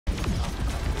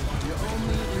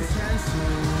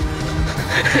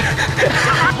No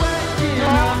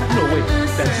way,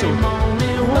 that's so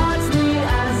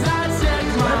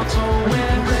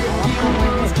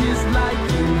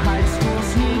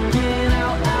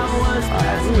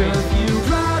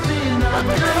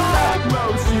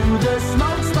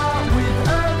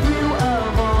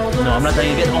No, I'm not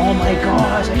dying again. Oh my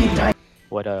gosh, I keep dying.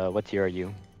 What year are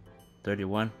you?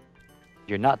 31.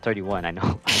 You're not 31, I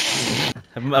know.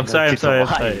 I'm sorry. It's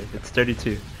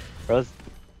 32. Bro,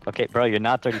 okay, bro, you're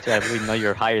not 32. I really know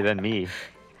you're higher than me.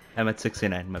 I'm at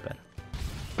 69, my bad.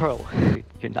 Bro,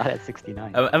 you're not at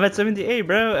 69. I'm at 78,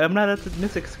 bro. I'm not at the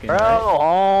mythic skin. Bro, right?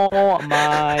 oh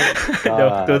my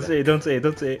god. No, don't say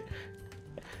it.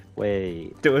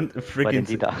 Wait. Don't freaking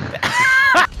say it.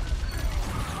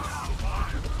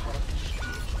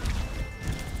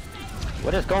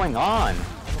 What is going on?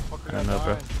 I don't know,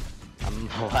 bro. I'm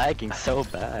lagging so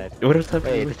bad. What is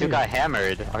happening? Wait, this dude got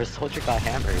hammered. Our soldier got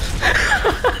hammered.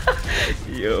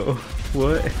 Yo,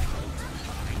 what?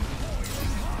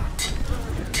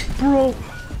 Bro!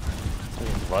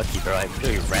 Lucky, bro. I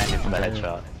really ran into that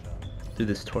headshot. Dude,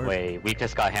 this Torb. Wait, we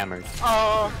just got hammered.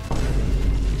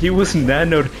 He was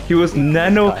nanoed. He was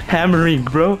nano hammering,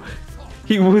 bro.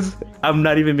 He was. I'm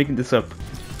not even making this up.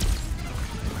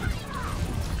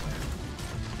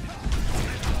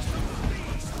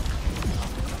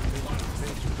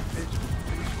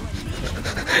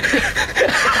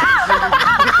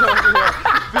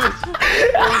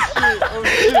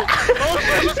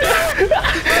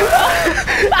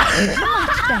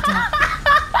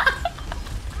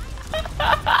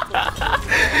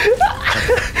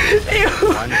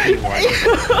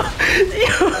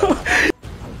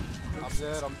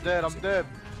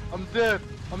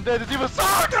 I'm dead. It's even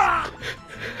Saga!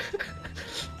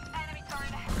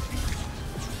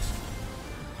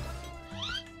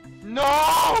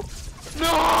 No!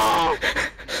 No!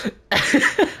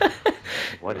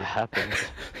 What happened?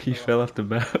 He fell off the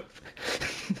map.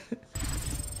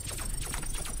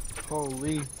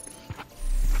 Holy.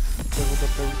 Leveled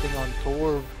up everything on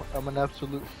Torb. I'm an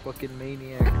absolute fucking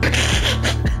maniac.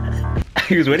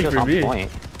 He was waiting for me. Point.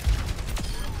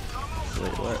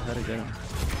 Wait, what? How'd I get him?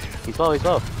 He's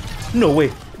low. No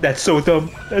way! That's so dumb!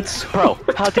 That's so Bro,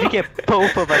 how did he get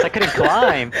both of us? I couldn't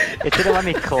climb! It didn't let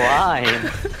me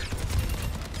climb!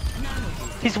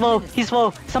 He's low!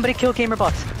 Somebody kill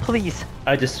GamerBox, please!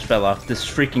 I just fell off this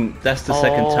freaking... That's the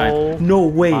second time. No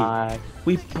way!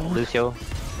 We both... Lucio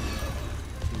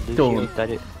Don't.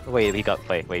 did it. Wait, he got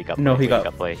play. He got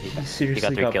play. He seriously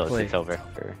got 3 kills. play. It's over.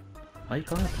 Why you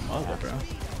calling it the manga, bro?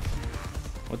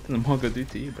 What did the manga do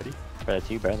to you, buddy? Bro,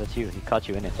 that's you. He caught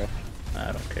you in it, bro.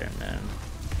 I don't care, man.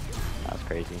 That's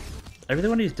crazy. I really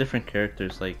want to use different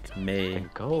characters like May. Then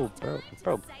go,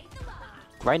 bro.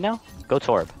 Right now, go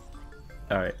Torb.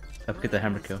 Alright, I'll get the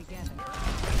hammer kill.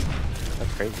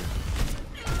 That's crazy.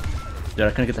 Dude,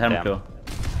 I couldn't get the hammer kill.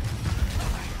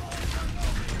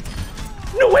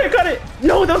 No way, I got it!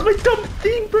 No, that was my dumb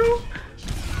thing, bro!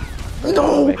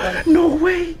 No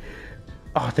way!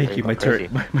 Oh, thank you, my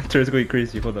turret. My turret's going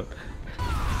crazy, hold up.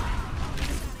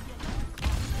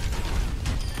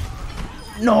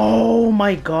 No,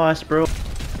 my gosh, bro.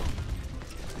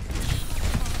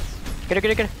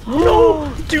 Get her.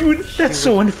 No, dude, that's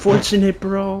so unfortunate,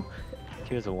 bro.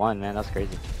 He was a 1, man. That's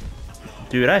crazy.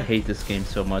 Dude, I hate this game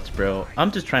so much, bro. I'm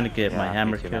just trying to get my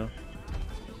hammer too, kill. Man.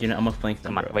 You know, I'm gonna flank them,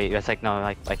 Come on, bro. wait, it's like, no,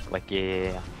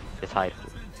 yeah. Just hide.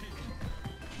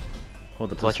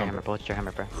 Hold up, Pull out your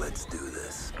hammer, bro. Let's do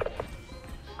this.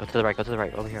 Go to the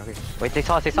right, over here. Wait, they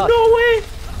saw us. No way!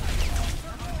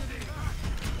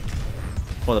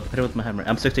 Hold up, hit it with my hammer.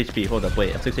 I'm 6 HP, hold up,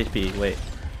 wait, I'm 6 HP, wait.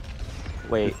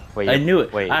 Wait. I knew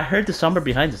it. Wait. I heard the Sombra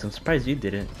behind us, I'm surprised you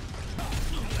didn't.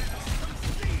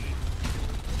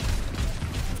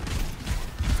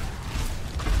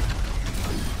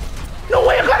 No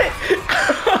way, I got it!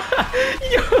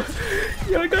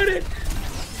 Yo, I got it!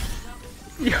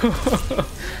 Yo,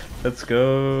 let's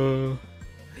go.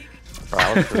 Bro,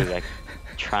 I was really like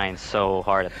trying so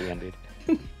hard at the end, dude.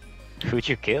 Who'd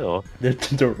you kill?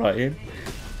 The Ryan.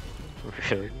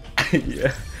 Really?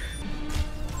 Yeah.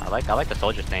 I like the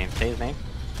soldier's name. Say his name.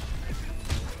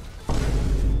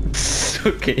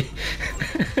 Okay.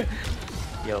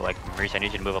 Yo, like Maurice, I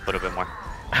need you to move up a little bit more.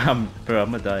 Bro,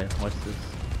 I'm gonna die. Watch this.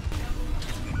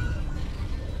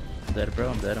 I'm dead, bro.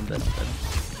 I'm dead.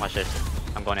 Watch this.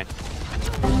 I'm going in.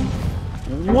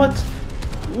 What?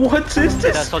 What is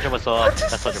this? That soldier was solo.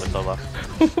 That soldier was solo.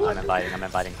 I'm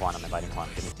inviting Quan.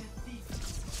 Give me.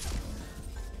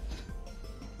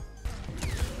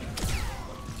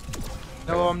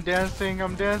 No, I'm dancing.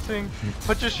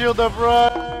 Put your shield up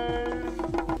right.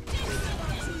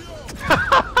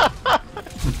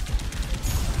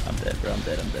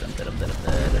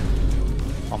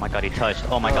 Oh my god, he touched.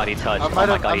 Oh my god, he touched. I Oh might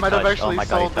my have, god, I he might have touched. Oh actually my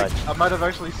god, he sold the, touched. I might have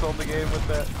actually sold the game with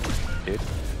that. Dude.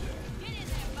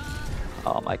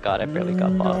 Oh my god, I barely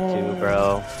got bombed too,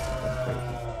 bro.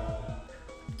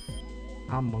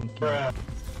 I'm monkey. They're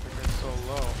so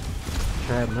low.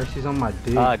 Chad, Mercy's on my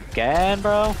dick. Again,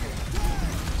 bro?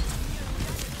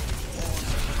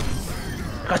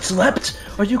 Got slept?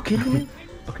 Are you kidding me?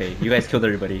 Okay, you guys killed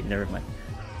everybody. Never mind.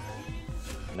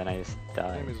 And then I just Her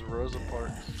died. name is Rosa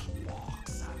Parks.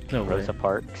 No way. Rosa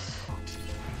Parks.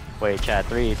 Wait, chat.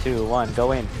 3, 2, 1,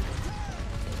 go in.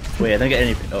 Wait, I don't get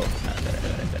any. Oh, I got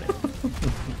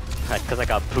it. Because I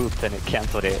got pooped and it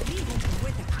cancelled it.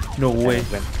 No And way.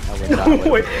 I went No down with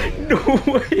way. it. No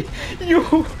way.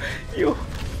 You.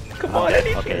 Come on,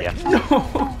 anything. Okay, yeah. No.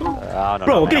 I don't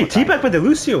Bro, know, I'm getting man, I was dying. teabagged by the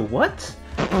Lucio. What?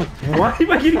 Why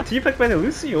am I getting teabagged by the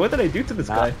Lucio? What did I do to this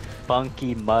Not guy?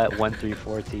 Funky Mutt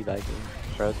 134 teabagging.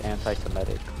 Bro's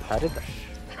anti-Semitic. How did that?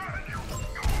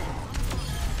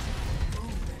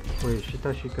 Wait, she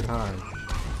thought she could hide.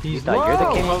 You He's thought you're the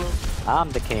low! king? I'm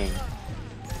the king.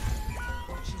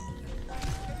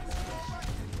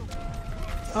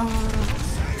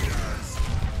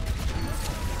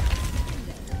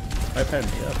 I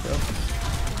patted me up, bro.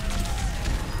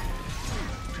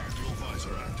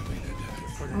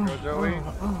 Fucking go, Joey.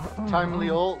 Timely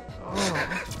ult.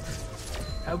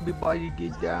 Everybody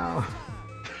get down.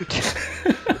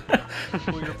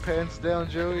 Pull your pants down,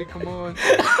 Joey. Come on.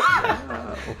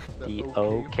 The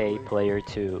OK player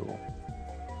 2.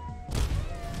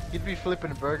 You'd be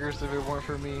flipping burgers if it weren't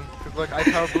for me. Cause like I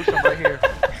power boost him right here.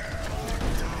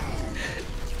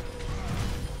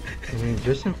 I mean,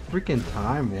 just in freaking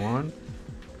time, Juan.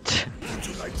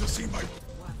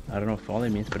 I don't know what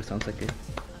falling means, but it sounds like it.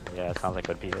 Yeah, it sounds like it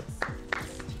would be it.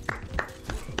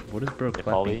 What is bro Did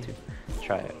clapping Polly? to?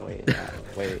 Try it. Wait.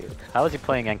 Wait. How is he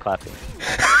playing and clapping?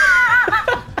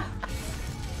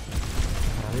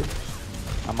 Right?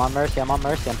 I'm on Mercy.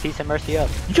 I'm piecing Mercy up.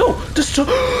 Yo, this dude.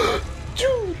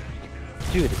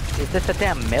 Dude, is this a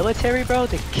damn military, bro?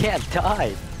 They can't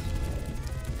die.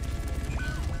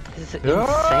 This is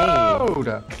insane.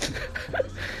 Dude!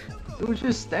 It was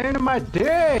just staring at my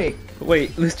dick!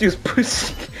 Wait, Lucio's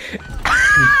pussy.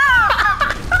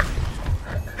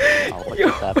 Oh, what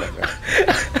just happened, bro?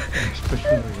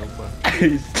 Especially when you're robot.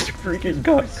 He's freaking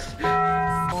guts.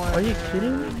 Are you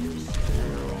kidding me?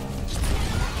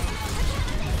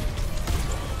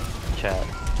 Chat.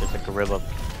 There's a gorilla.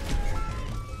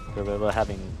 Gorilla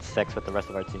having sex with the rest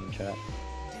of our team, chat.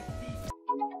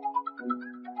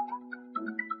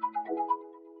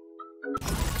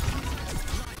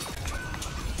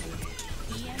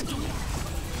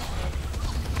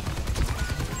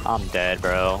 I'm dead,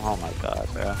 bro. Oh my god,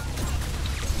 bro.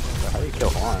 How do you kill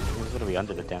Juan? He was literally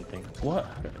under the damn thing. What?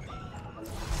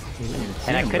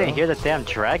 And I couldn't hear the damn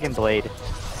Dragon Blade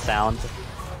sound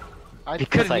I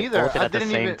because couldn't I either. ulted at the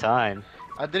same time.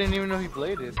 I didn't even know he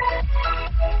bladed.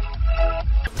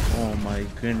 Oh my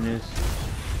goodness.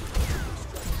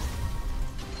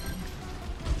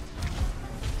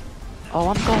 Oh,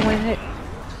 I'm going it.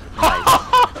 Nice.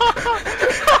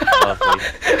 Lovely.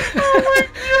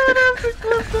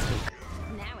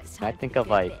 When I think of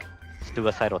like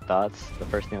suicidal thoughts, the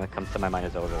first thing that comes to my mind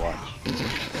is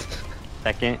Overwatch.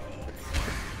 Second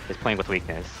is playing with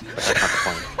weakness, but that's not the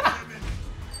point.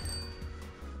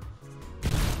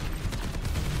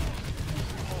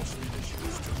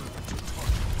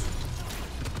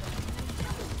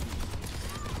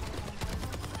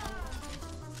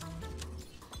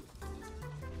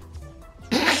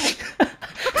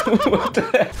 What the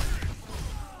heck?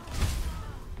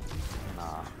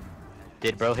 Nah.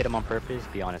 Did bro hit him on purpose?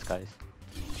 Be honest, guys.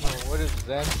 Oh, what does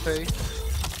Zen say?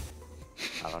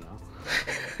 I don't know.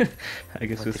 I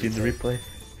guess What we'll did see he in the say? replay.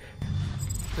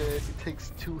 Said it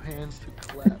takes 2 hands to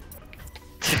clap.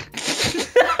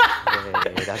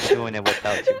 Wait, I'm doing it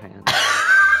without 2 hands.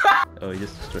 Oh, he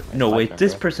just destroyed. No, my wait, turn,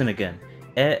 this bro. person again.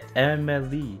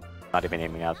 Emily. Not even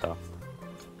aiming out though.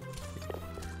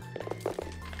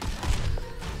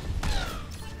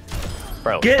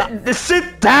 Bro, stop.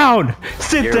 Sit down!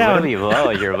 Sit You're down! literally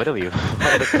low, you're literally low.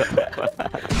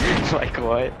 Like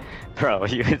what? Bro,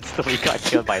 you instantly got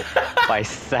killed by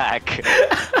Sack.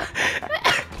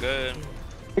 Good.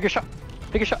 Bigger shot!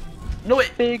 Bigger shot! No,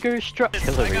 wait! Bigger shot! I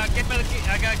got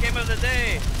game of the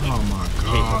day. Oh my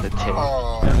Game of god. the day.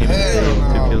 Oh, Give me hell two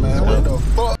no, kills, man. let's What go. the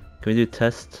fuck? Can we do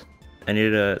test? I need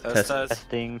to test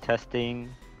Testing.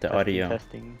 the audio.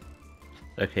 Testing.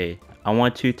 Okay, I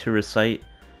want you to recite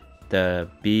the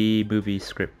B movie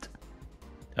script.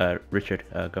 Richard,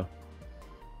 go.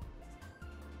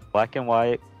 Black and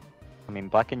white. I mean,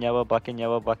 black and yellow, black and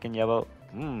yellow, black and yellow.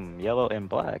 Yellow and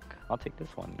black. I'll take this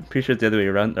one. Pretty sure it's the other way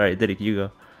around. Alright, Diddy, you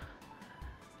go.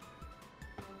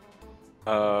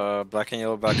 Black and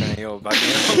yellow, black and yellow, black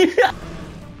and yellow.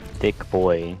 Thick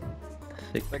boy.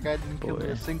 Thick That guy didn't kill me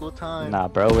boy. a single time. Nah,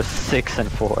 bro, it was 6 and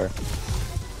 4.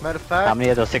 Matter of fact, How many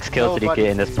of those 6 kills did he nobody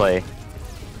get in this did. play? Like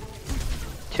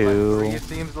 2. 3, it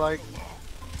seems like.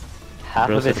 Half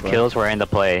Bro of his said what? kills were in the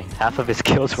play. Half of his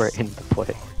kills were in the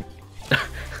play.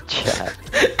 Chat.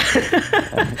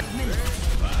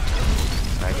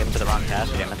 I get him to the wrong cash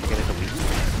again. I think it is a weak.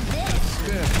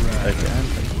 Again.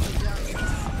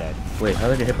 I'm dead. Wait, how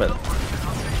did I get hit by?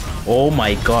 Oh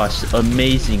my gosh!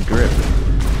 Amazing grip.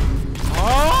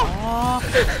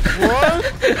 What?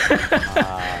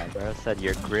 Bro said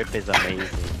your grip is amazing.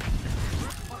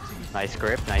 Nice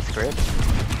grip, nice grip.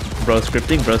 Bro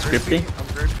scripting, bro scripting. I'm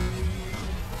gripping.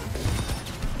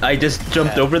 I just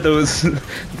jumped over those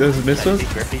those missiles.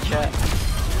 Nice grippy chat.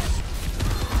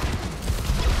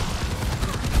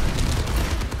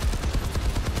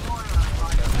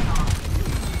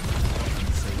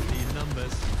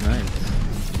 Nice.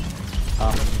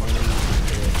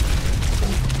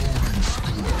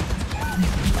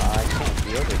 I can't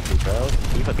deal with you, bro.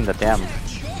 Keep looking the damn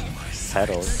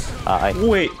pedals.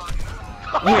 Wait.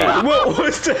 Wait, what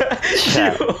was that?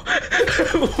 Chat.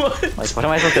 What? Like, what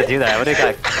am I supposed to do that? I would've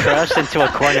got crushed into a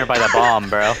corner by the bomb,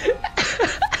 bro.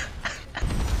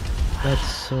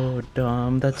 That's so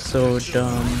dumb. That's so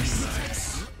dumb.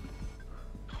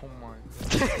 Oh my.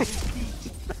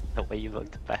 The way you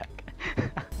looked back.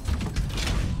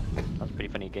 That was a pretty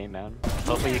funny game, man.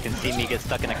 Hopefully you can see me get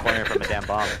stuck in a corner from a damn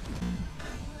bomb.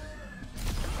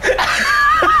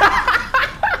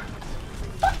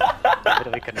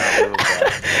 Literally could not move, bro.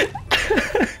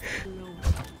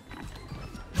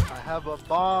 I have a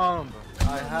bomb.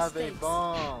 I have a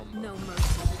bomb. No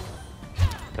mercy.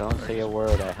 Don't say a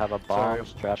word, I have a bomb Sorry,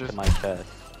 strapped just- to my chest.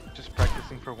 Just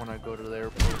practicing for when I go to the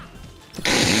airport.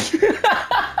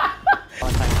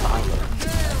 Valentine's behind us.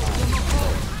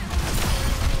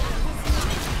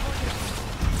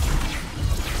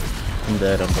 I'm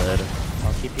dead. I'm dead.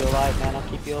 I'll keep you alive, man, I'll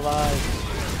keep you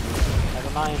alive. Never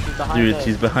mind, she's behind Dude, us.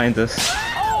 she's behind us.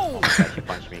 Oh my god, she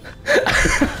punched me. I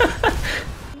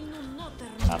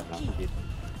don't know, dude.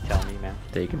 Tell me, man.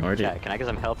 They ignored it. Chat, can I get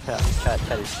some help? Chat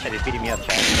is beating me up,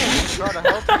 chat. Try to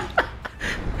help you.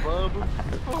 Bub.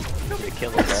 You're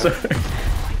killing, bro. Sorry.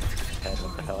 Chat,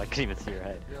 what the hell? I couldn't even see your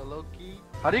head. Yo, Loki.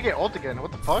 How do you get ult again?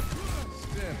 What the fuck?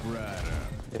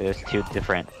 There's 2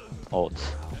 different ults.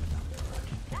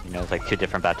 You know, it's like 2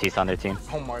 different Baptistes on their team.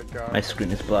 Oh my god. My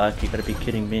screen is black. You gotta be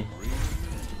kidding me.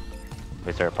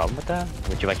 Is there a problem with that?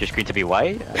 Would you like your screen to be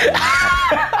white?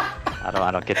 I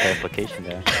don't get the implication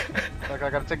there. Like I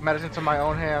gotta take matters into my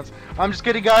own hands. I'm just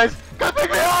kidding, guys. Come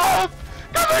pick me up!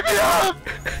 Come pick me up!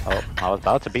 Oh, I was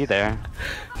about to be there.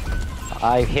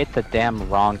 I hit the damn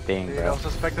wrong thing, Dude, bro. don't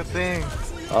suspect a thing.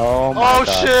 Oh my Oh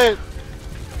god. shit!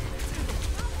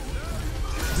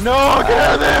 No, get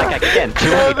out of there! Like I can't do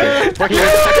Get out of there! anything. Where do you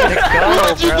expect me to go,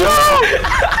 What'd you bro? do?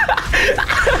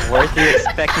 Where do you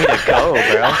expect me to go,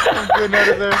 bro? I'm getting out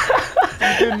of there.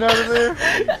 I'm getting out of there.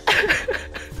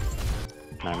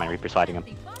 Never mind, Reaper's fighting him.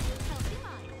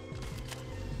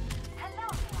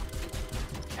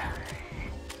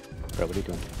 Bro, what are you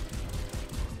doing?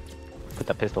 Put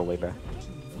that pistol away, bro.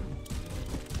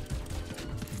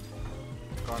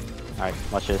 Alright,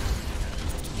 watch this.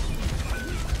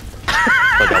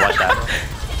 So go watch that.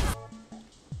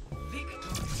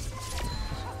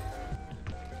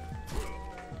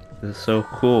 This is so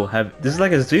cool. This is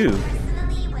like a zoo.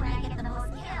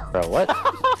 Bro, what?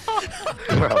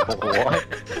 Bro, what?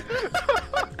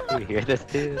 Do you hear this,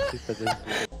 dude? He said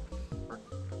this.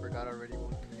 Forgot already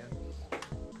once again.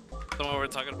 Someone were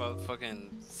talking about fucking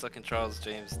sucking Charles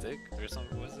James' dick or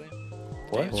something. What's his name?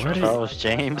 What? What is- Charles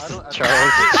James? I don't-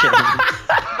 Charles James.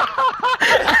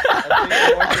 I think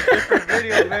I watched a different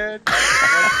video, man.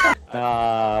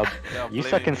 You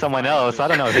sucking someone else. I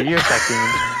don't know who you're sucking.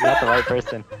 Not the right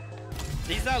person.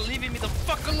 He's not leaving me the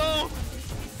fuck alone!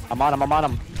 I'm on him, I'm on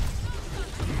him.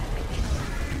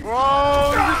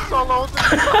 Bro, you solo.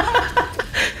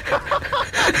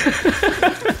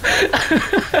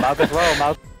 Mouth is low,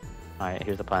 Mouth. Alright,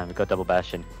 here's the plan. We go double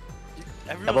Bastion.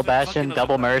 Everyone's Double been Bastion, fucking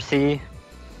double us. Mercy.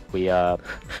 We power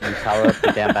up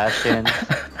the damn Bastions.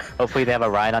 Hopefully they have a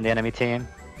Ryan on the enemy team.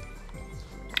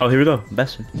 Oh, here we go.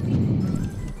 Bastion.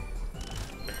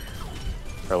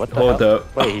 Bro, what the Hold hell?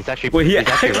 up. Wait, he's actually, Wait, he's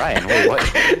actually Ryan. Wait, what?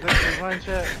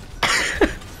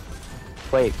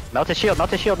 Wait, melt his shield, melt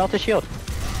his shield, melt his shield.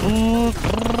 Bro.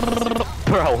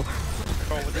 Bro,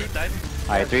 was he died?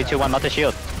 Alright, 3, 2, 1, melt his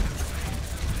shield.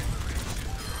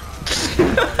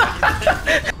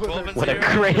 12 and What a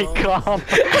 0. great comp!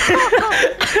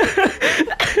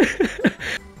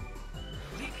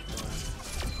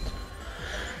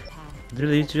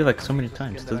 Literally, you do like so many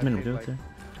times. Doesn't mean do it there.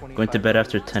 Going to bed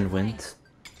after 10 wins.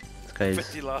 This guy is.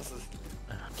 50 losses.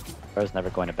 Bro's never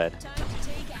going to bed.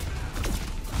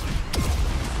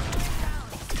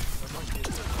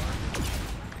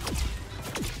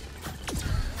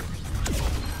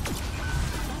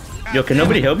 Yo, can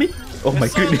nobody help me? Oh my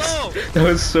It's so goodness, low. that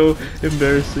was so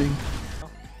embarrassing.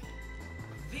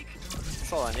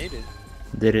 That's all I needed.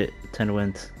 Did it? 10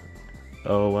 wins.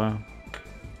 Oh wow.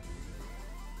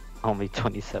 Only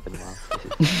 27 miles.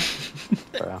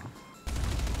 Bro.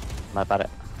 I'm not about it.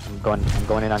 I'm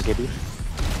going in on Gibby.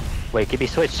 Wait, Gibby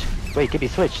switched. Wait, Gibby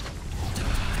switched.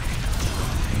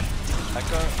 I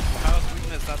got House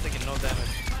Weakness not taking no damage.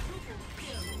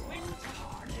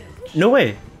 No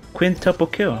way. Quintuple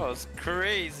kill. Oh, it's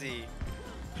crazy.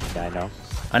 Yeah, I know.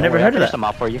 I never heard of Finish that. them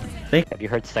off for you. Thank- Have you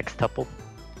heard sextuple?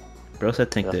 Bro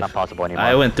said tank That's diff. not possible anymore.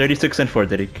 I went 36 and 4,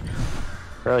 Derek.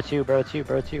 Bro, it's you, bro, it's you,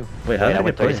 bro, it's you. Wait, how did I I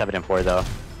went get 37 and 4 though.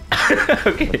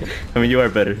 Okay. I mean, you are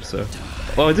better, so.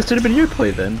 Oh, this should have been your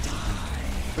play then.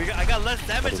 I got less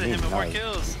damage What do than you him and mean, more nice?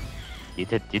 kills.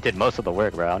 You did most of the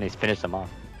work, bro. I only finished them off.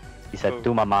 He said, Oh.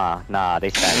 "Tu mama." Nah, they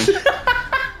Spanish.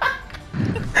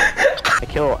 I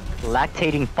kill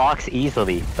lactating fox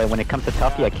easily, but when it comes to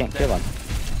Tuffy, I can't kill him.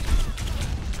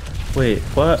 Wait,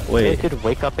 what? You Wait. could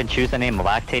wake up and choose the name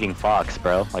lactating fox,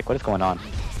 bro. Like, what is going on?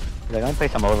 He's like, let me play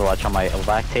some Overwatch on my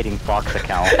lactating fox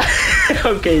account.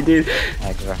 Okay, dude.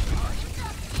 Like, bro.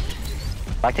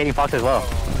 Lactating fox as well.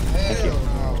 Thank you.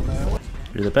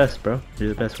 You're the best, bro. You're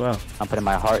the best. Wow. I'm putting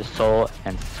my heart, soul,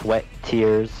 and sweat,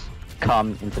 tears,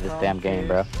 come into this damn game,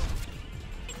 bro.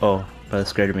 Oh, that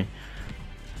scared me.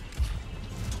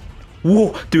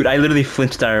 Whoa, dude! I literally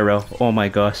flinched IRL. Oh my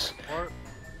gosh.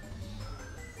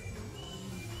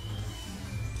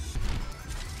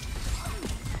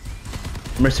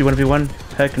 Mercy 1v1?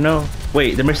 Heck no.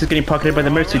 Wait, the Mercy's getting pocketed by the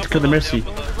Mercy to kill the Mercy.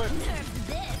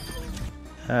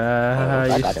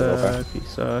 I You got it, over. suck, you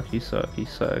suck, you suck, you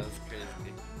suck. That's crazy.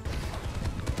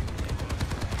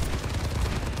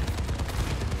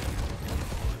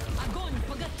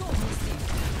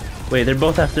 Wait, they're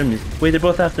both after me. Wait, they're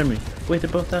both after me. Wait, they're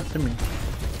both after me.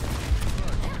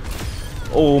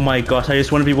 Oh my gosh, I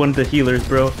just want to be one of the healers,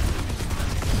 bro.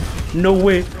 No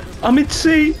way. I'm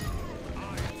insane.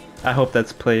 I hope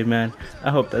that's play, man.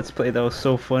 I hope that's play. That was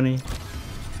so funny.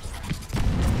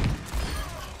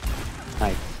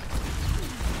 Nice.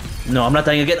 No, I'm not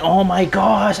dying again. Oh my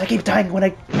gosh, I keep dying when I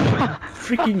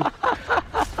freaking.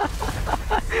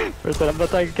 First, I'm not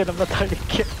dying again. I'm not dying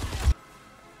again.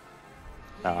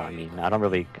 I mean, I don't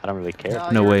really care.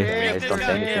 No way. I just don't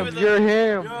say anything. You're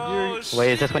him. Yo,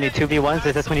 Wait, is this when you 2v1s?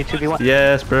 Is this when you 2v1?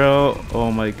 Yes, bro.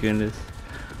 Oh my goodness.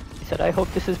 He said, I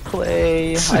hope this is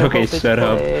play. I Okay, hope it's shut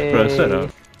up. play." Bro, shut up.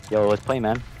 Yo, let's play,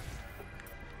 man.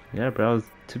 Yeah, bro, I was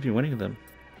to be winning them.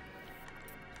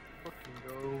 Fucking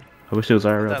go. I wish it was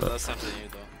IRL, That but does something to you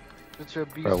though. It's your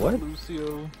beast, Bro, what?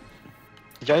 Lucio.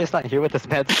 Did y'all just not hear what this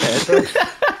man said?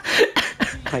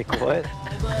 Like, what?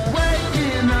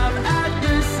 Waking up at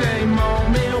the same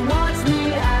moment, watch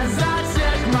me as I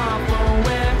check my phone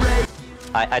where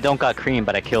I don't got cream,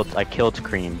 but I killed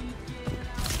cream.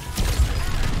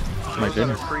 oh my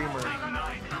goodness. Creamer.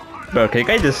 Bro, can you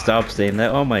guys just stop saying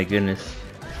that? Oh my goodness.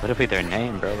 What if we their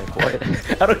name, bro? Like, what?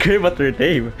 I don't care about their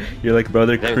name. You're like, bro,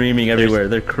 they're There- creaming there's- everywhere.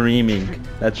 They're creaming.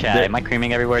 That's Chat, their- am I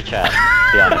creaming everywhere? Chat,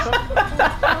 be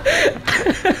honest.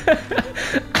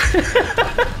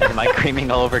 Am I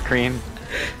creaming all over cream?